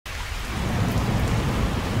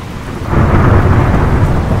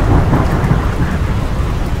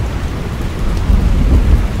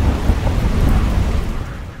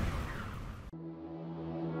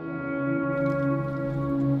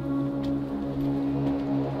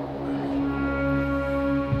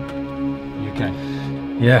okay?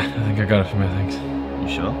 Yeah, I think I got it from here, thanks. You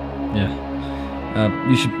sure? Yeah.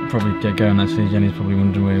 You should probably get going, actually. Jenny's probably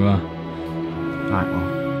wondering where you are. Right,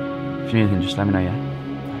 well, if you need anything, just let me know, yeah?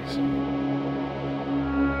 Thanks.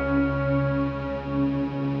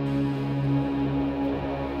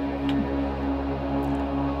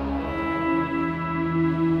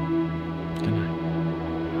 Good night.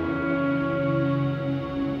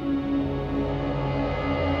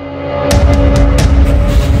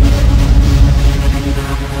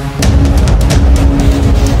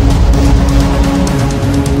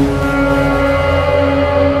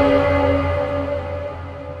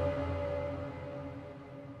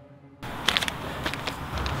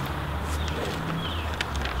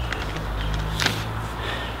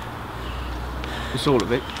 It's all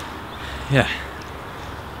of it. Yeah.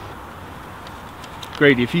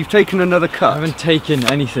 Grady, if you've taken another I cut... haven't taken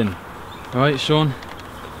anything. Alright, Sean?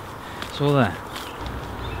 It's all there.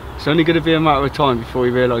 It's only going to be a matter of time before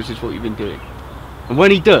he realises what you've been doing. And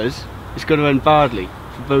when he does, it's going to end badly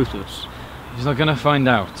for both of us. He's not gonna find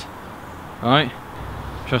out. Alright?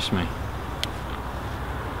 Trust me.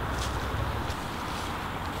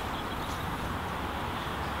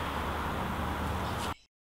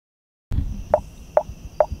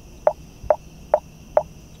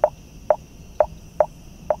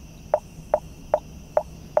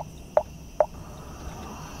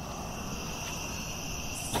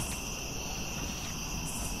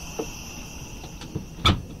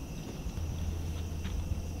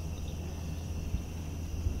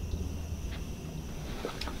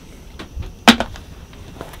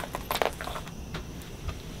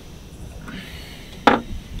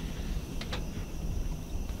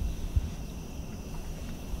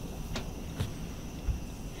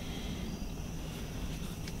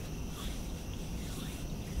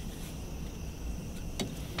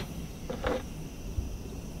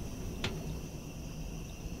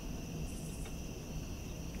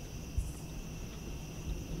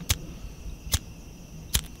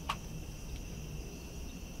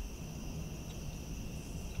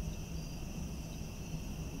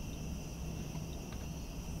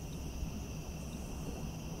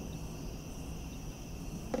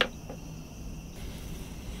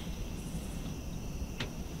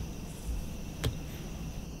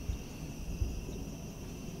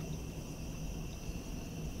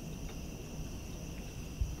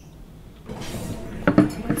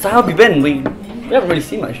 So how have you been? We haven't really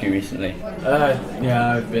seen much of you recently.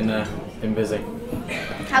 Yeah, I've been busy.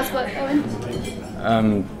 How's work going?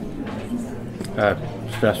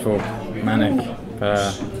 Stressful, manic,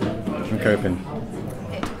 I'm coping.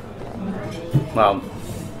 Well,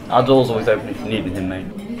 our door's always open if you need anything, mate.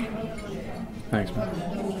 Thanks, man.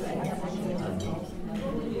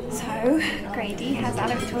 So, Grady, has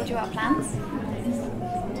Alaric told you our plans?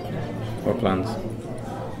 What plans?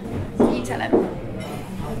 You tell him.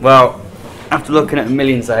 Well, after looking at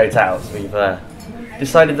millions of hotels, we've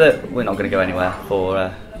decided that we're not going to go anywhere for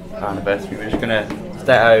our anniversary. We're just going to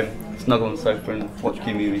stay at home, snuggle on the sofa and watch a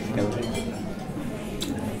few movies together.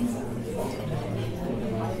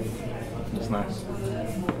 That's nice.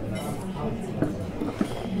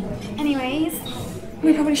 Anyways,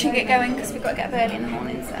 we probably should get going because we've got to get up early in the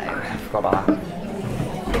morning, so... I forgot about that.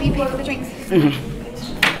 Will you pay for the drinks?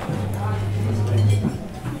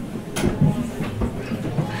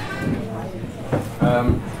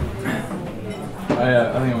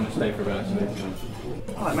 I think I'm going to stay for a bit, actually.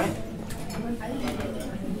 Alright, mate.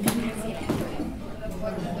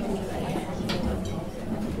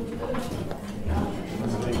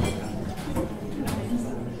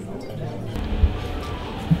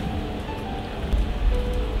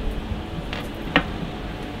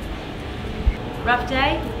 Rough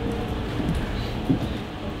day?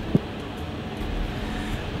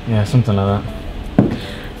 Yeah, something like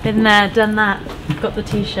that. Been there, done that. Got the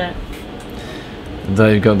t-shirt. Though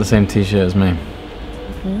you've got the same t-shirt as me.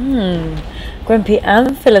 Grumpy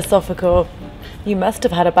and philosophical. You must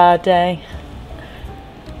have had a bad day.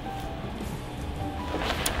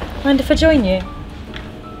 Mind if I join you?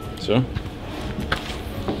 Sure.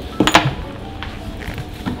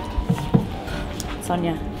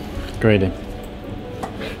 Sonia. Grady.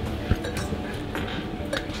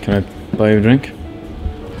 Can I buy you a drink?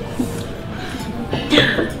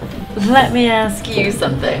 Let me ask you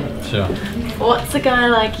something. Sure. What's a guy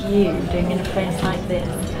like you doing in a place like this,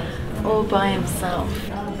 all by himself?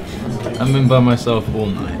 I've been by myself all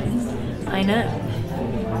night. I know.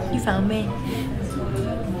 You found me.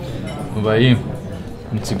 What about you?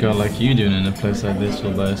 What's a girl like you doing in a place like this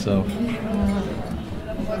all by herself?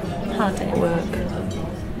 Hard day at work.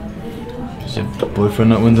 Does your boyfriend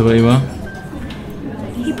not wonder where you are?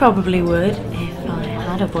 He probably would if I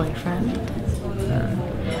had a boyfriend.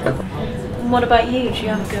 And what about you? Do you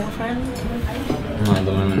have a girlfriend? Not at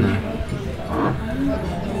the moment, no.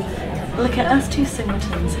 Look at us two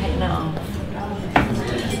singletons hitting it off.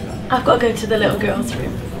 I've got to go to the little girl's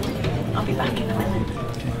room. I'll be back in a minute.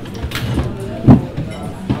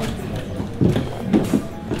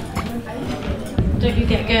 Don't you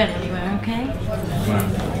get going anywhere, okay? Well.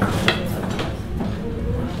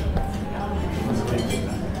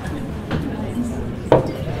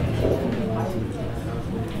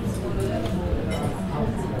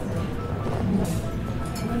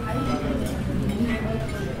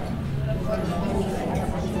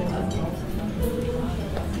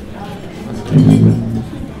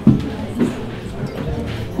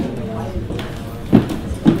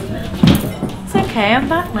 It's okay, I'm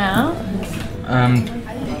back now.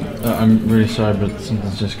 I'm really sorry, but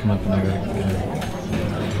something's just come up and I gotta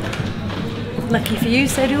go. Lucky for you,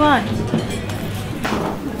 so do I.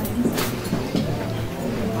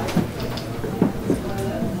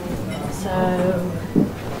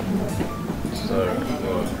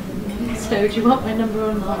 So do you want my number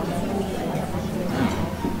or not?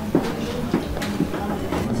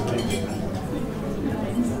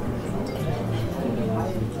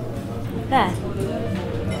 There.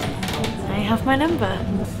 Now you have my number.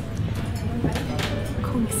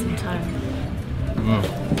 Call me sometime. Oh.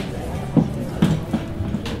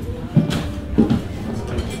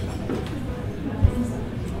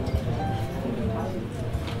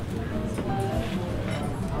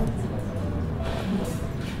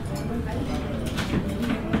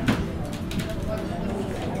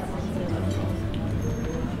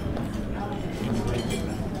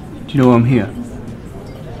 Do you know why I'm here?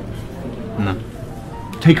 No.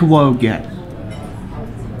 Take a wild guess.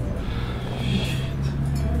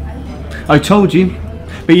 I told you,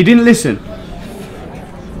 but you didn't listen.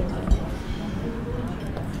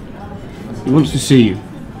 He wants to see you.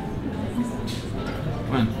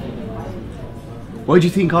 When? Why do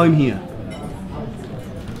you think I'm here?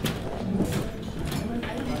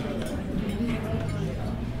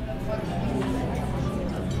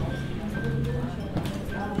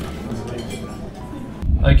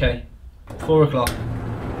 Okay, 4 o'clock.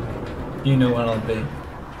 You know where I'll be.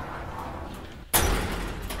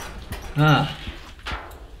 Ah.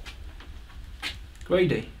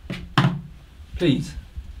 Grady, please,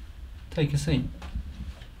 take a seat.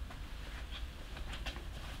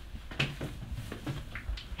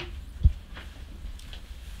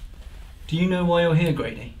 Do you know why you're here,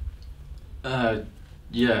 Grady?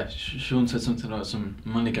 Yeah, Sean said something about some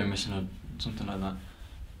money going missing or something like that.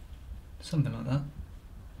 Something like that.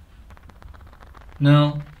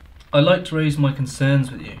 Now, I'd like to raise my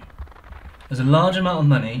concerns with you. There's a large amount of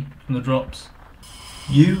money from the drops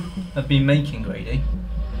you have been making, Grady,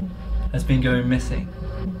 has been going missing.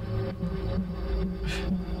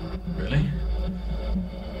 Really?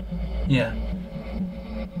 Yeah.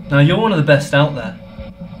 Now, you're one of the best out there.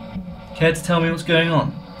 Care to tell me what's going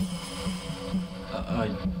on? I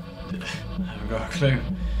haven't got a clue.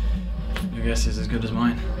 Your guess is as good as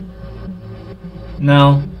mine.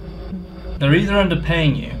 Now, they're either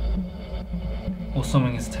underpaying you, or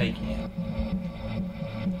someone is taking it.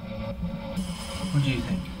 What do you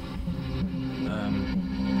think?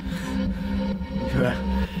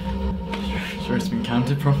 Sure it's been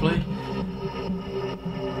counted properly?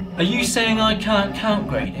 Are you saying I can't count,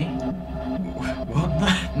 Grady? What?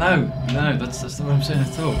 No, that's not what I'm saying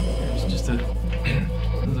at all. It's just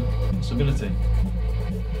another possibility.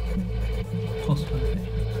 Possibility.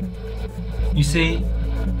 You see,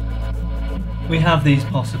 we have these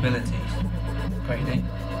possibilities, Grady.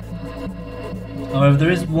 However,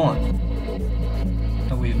 there is one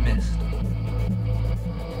that we've missed.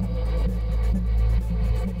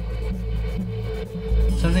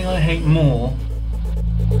 Something I hate more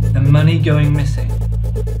than money going missing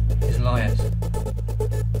is liars.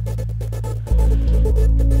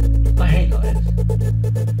 I hate liars.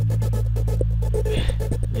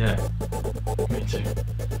 Yeah, me too.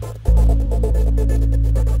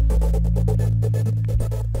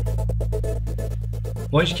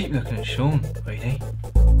 Why do you keep looking at Sean, Grady?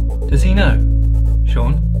 Does he know?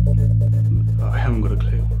 Sean? I haven't got a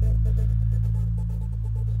clue.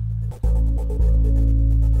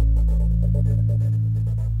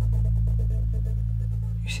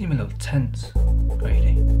 You seem a little tense,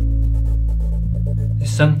 Grady.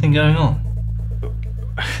 Is something going on?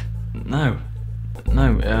 No,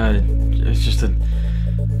 it's just a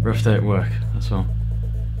rough day at work, that's all.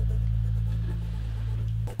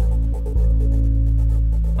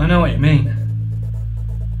 I know what you mean.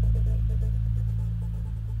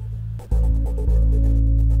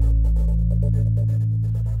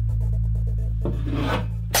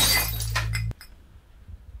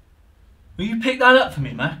 pick that up for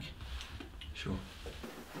me, Mac? Sure.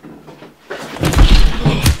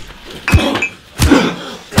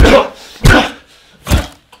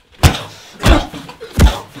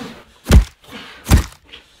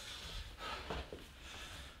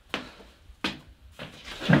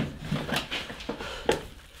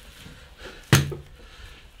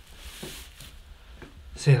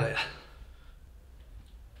 See you later.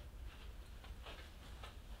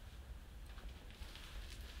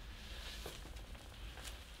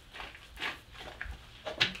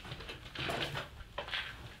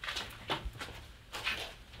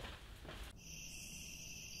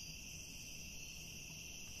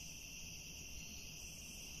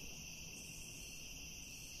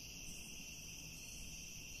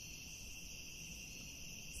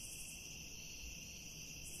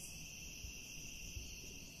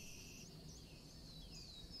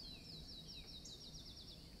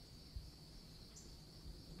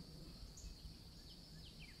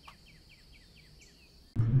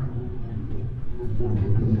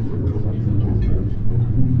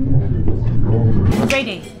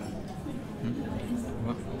 Grady.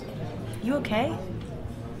 What? You okay?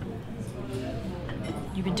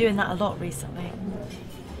 You've been doing that a lot recently.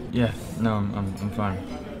 Yeah, no, I'm fine.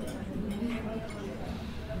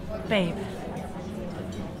 Babe.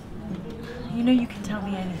 You know you can tell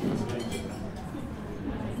me anything.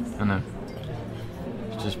 I know.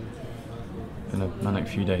 It's just been a manic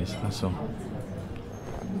few days, that's all.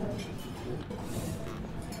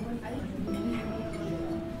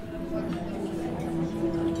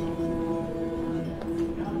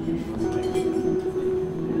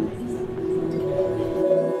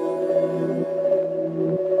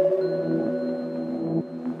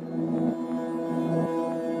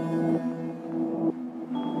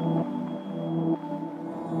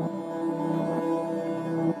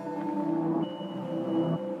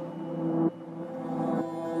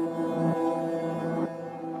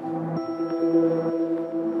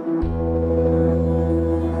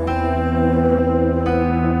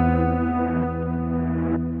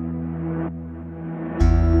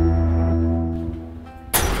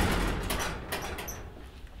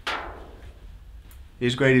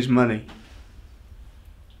 Here's Grady's money.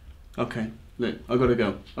 Okay, look, I gotta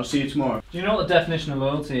go. I'll see you tomorrow. Do you know what the definition of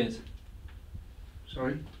loyalty is?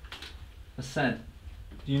 Sorry? I said,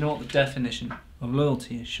 do you know what the definition of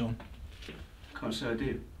loyalty is, Sean? Can't say I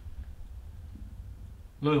do.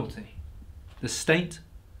 Loyalty. The state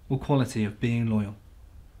or quality of being loyal.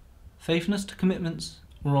 Faithfulness to commitments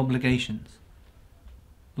or obligations.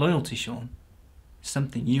 Loyalty, Sean, is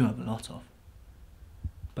something you have a lot of.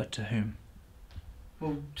 But to whom?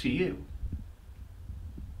 Well, to you.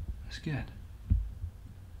 That's good.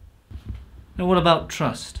 Now what about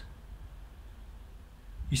trust?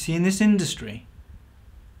 You see, in this industry,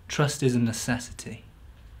 trust is a necessity.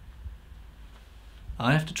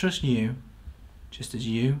 I have to trust you, just as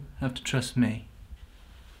you have to trust me.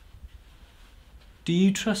 Do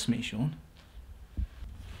you trust me, Sean?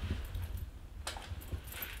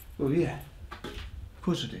 Well, yeah. Of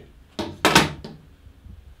course I do.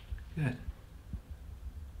 Good.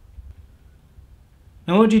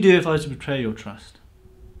 Now what would you do if I was to betray your trust?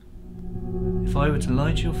 If I were to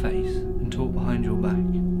lie to your face and talk behind your back?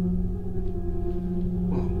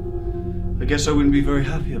 Well, I guess I wouldn't be very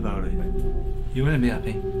happy about it. You wouldn't be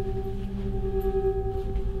happy.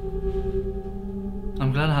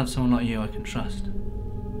 I'm glad I have someone like you I can trust.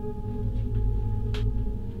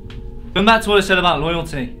 Going back to what I said about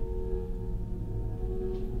loyalty.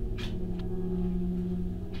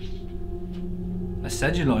 I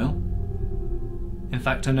said you're loyal. In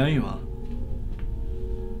fact, I know you are.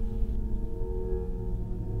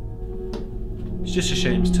 It's just a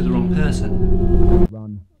shame it's to the wrong person.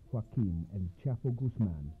 Run Joaquin El Chapo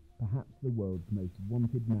Guzman, perhaps the world's most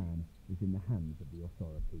wanted man, is in the hands of the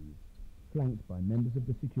authorities. Flanked by members of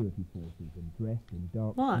the security forces and dressed in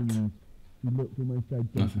dark greens, he looked almost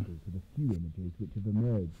identical to the few images which have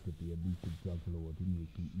emerged of the elusive drug lord in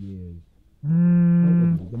recent years.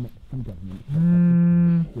 However, the Mexican government set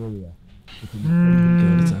up Syria.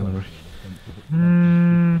 Good, it's Alaric.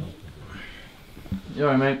 You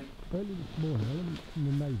alright, mate? Early this morning, elements from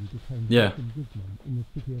the Navy detained Yeah. Guzman in the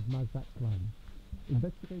city of Mazatlan.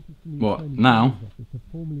 Investigators from the What, Attorney now? General's office have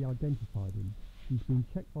formally identified him. He's been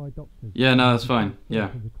checked by doctors. Yeah, no, that's fine. Yeah.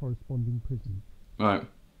 To the corresponding prison. Alright,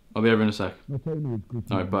 I'll be over in a sec. Not only is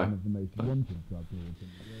Guzman Alright, bye. one of the most Bye. wanted drug lords in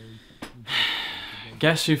the world.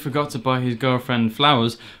 Guess who forgot to buy his girlfriend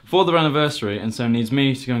flowers for their anniversary and so needs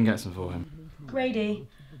me to go and get some for him. Grady,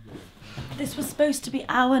 this was supposed to be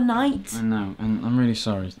our night. I know, and I'm really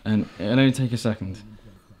sorry. And it'll only take a second.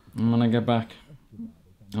 And when I get back,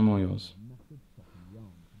 I'm all yours.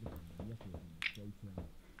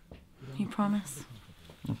 You promise?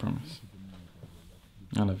 I promise.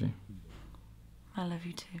 I love you. I love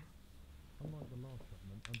you too.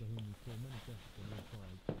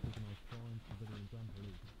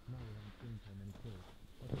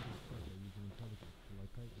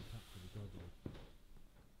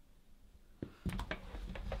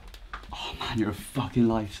 Oh man, you're a fucking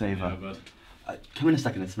lifesaver. Yeah, bud. Come in a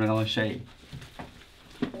second, there's something I want to show you.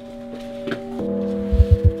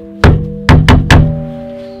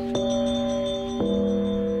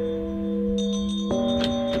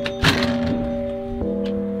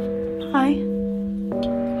 Hi.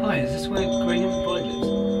 Hi, is this where Grady McBride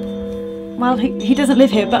lives? Well, he doesn't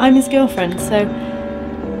live here, but I'm his girlfriend, so...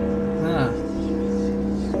 Ah.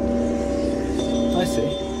 I see.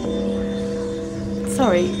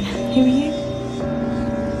 Sorry, who are you?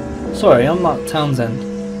 Sorry, I'm Mark Townsend.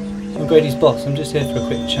 I'm Grady's boss. I'm just here for a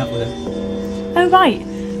quick chat with him. Oh, right.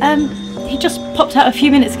 He just popped out a few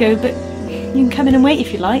minutes ago, but you can come in and wait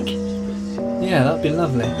if you like. Yeah, that'd be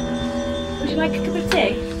lovely. Would you like a cup of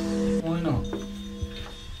tea? Why not?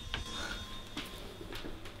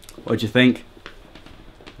 What'd you think?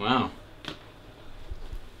 Wow.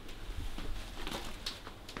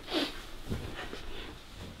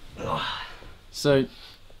 So,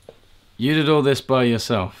 you did all this by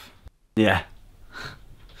yourself? Yeah.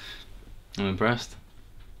 I'm impressed.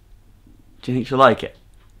 Do you think she'll like it?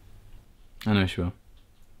 I know she will.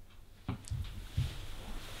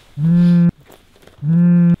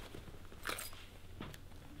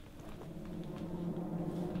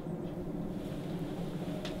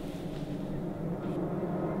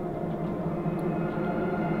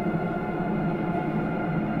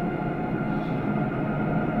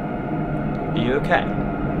 Are you okay?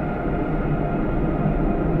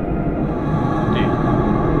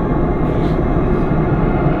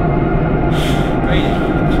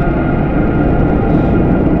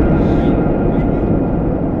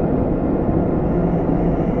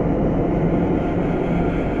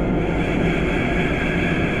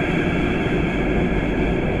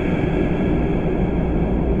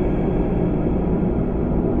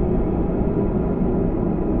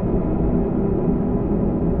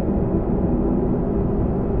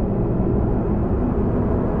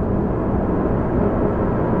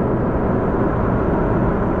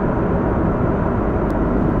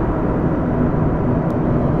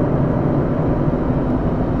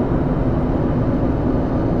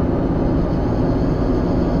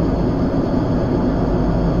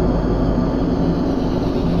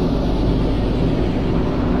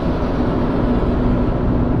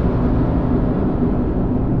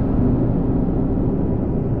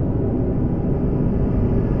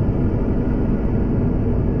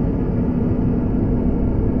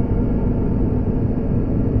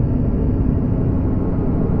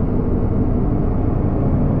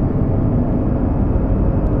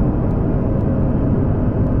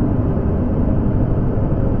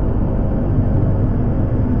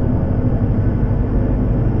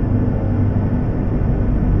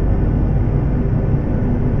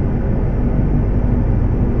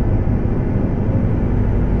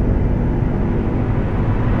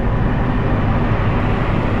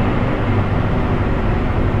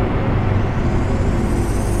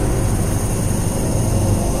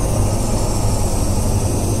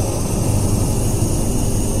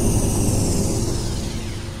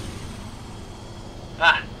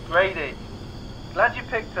 Grady, glad you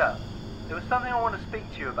picked up. There was something I want to speak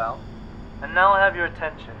to you about, and now I have your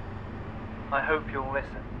attention. I hope you'll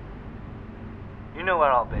listen. You know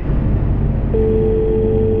where I'll be.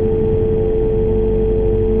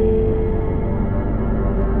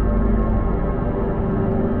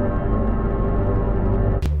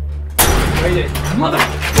 Grady,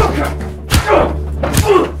 motherfucker!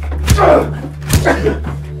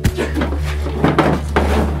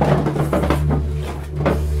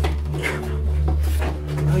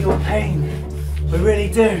 Know your pain. We really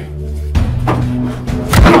do.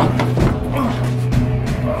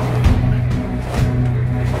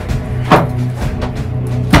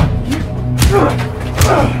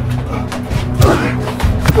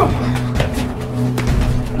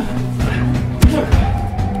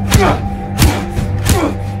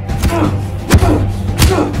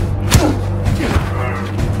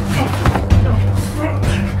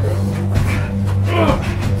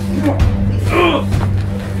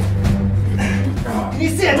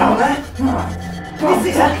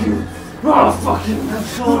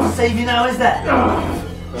 Sean, save you now, is that?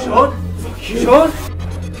 Sean? Sean?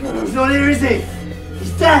 He's not here, is he?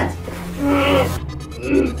 He's dead! I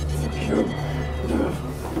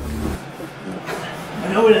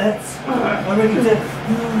know it hurts. I really do.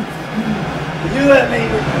 You hurt me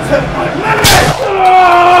when you took my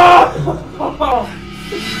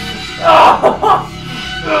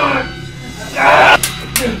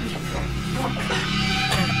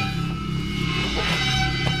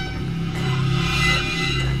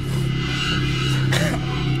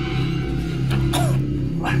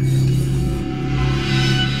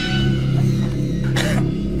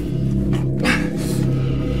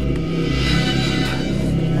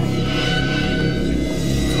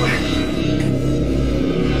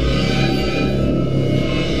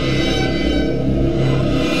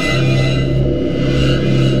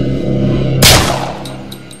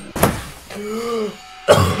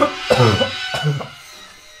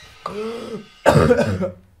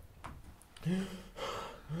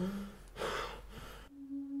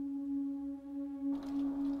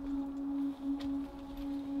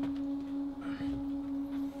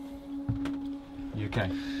You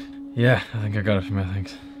okay? Yeah, I think I got it from her,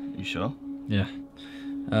 thanks. You sure? Yeah.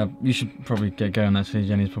 You should probably get going, actually.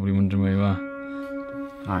 Jenny's probably wondering where you are.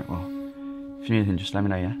 Alright, well, if you need anything, just let me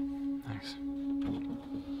know, yeah? Thanks.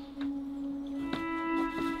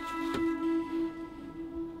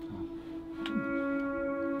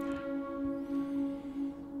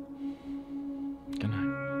 Good night.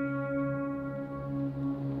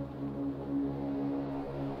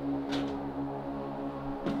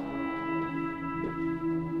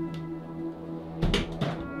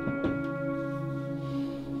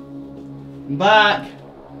 I'm back!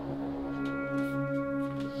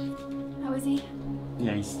 How is he?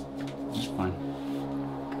 Yeah, he's